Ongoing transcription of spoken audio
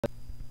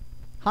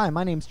Hi,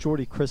 my name's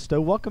Jordy Christo.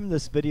 Welcome to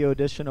this video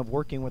edition of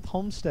Working with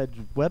Homestead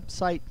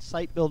website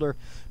SiteBuilder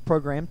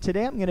program.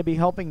 Today I'm going to be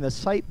helping the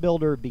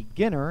SiteBuilder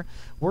beginner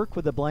work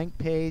with a blank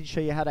page,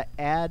 show you how to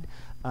add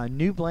a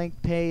new blank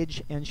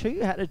page, and show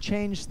you how to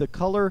change the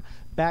color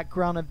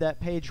background of that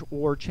page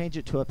or change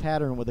it to a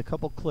pattern with a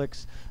couple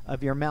clicks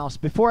of your mouse.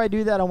 Before I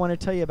do that, I want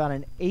to tell you about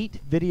an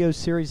 8-video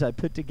series I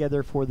put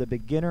together for the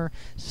beginner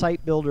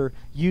SiteBuilder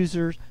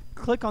users.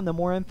 Click on the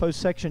More Info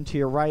section to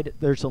your right.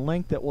 There's a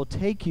link that will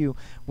take you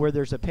where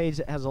there's a page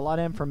that has a lot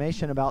of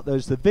information about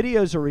those. The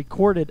videos are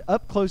recorded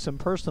up close and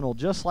personal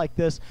just like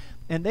this,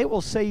 and they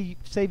will save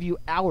you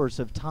hours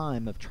of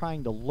time of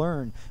trying to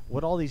learn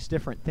what all these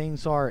different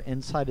things are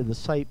inside of the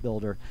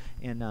SiteBuilder.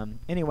 And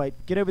anyway,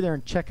 get over there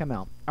and check them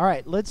out. All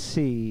right, let's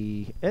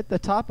see. At the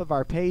top of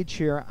our page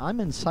here, I'm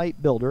in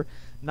SiteBuilder,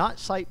 not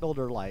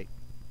SiteBuilder Lite.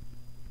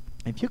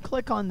 If you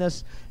click on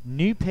this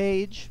new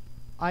page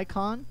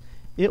icon,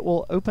 it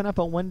will open up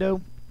a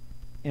window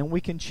and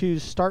we can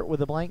choose start with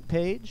a blank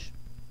page.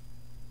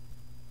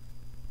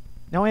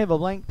 Now we have a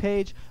blank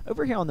page.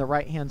 Over here on the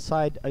right hand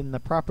side in the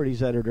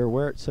properties editor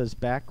where it says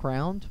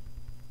background,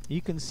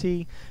 you can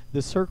see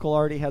the circle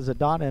already has a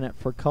dot in it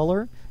for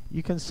color.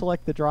 You can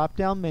select the drop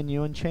down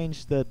menu and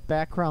change the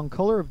background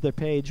color of the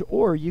page,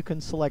 or you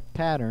can select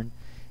pattern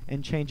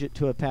and change it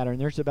to a pattern.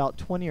 There's about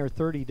 20 or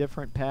 30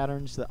 different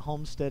patterns that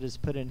Homestead has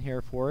put in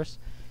here for us.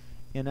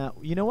 And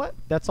you know what?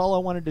 That's all I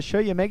wanted to show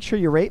you. Make sure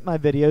you rate my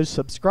videos,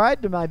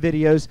 subscribe to my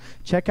videos,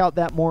 check out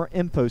that More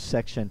Info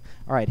section.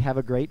 All right, have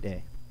a great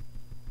day.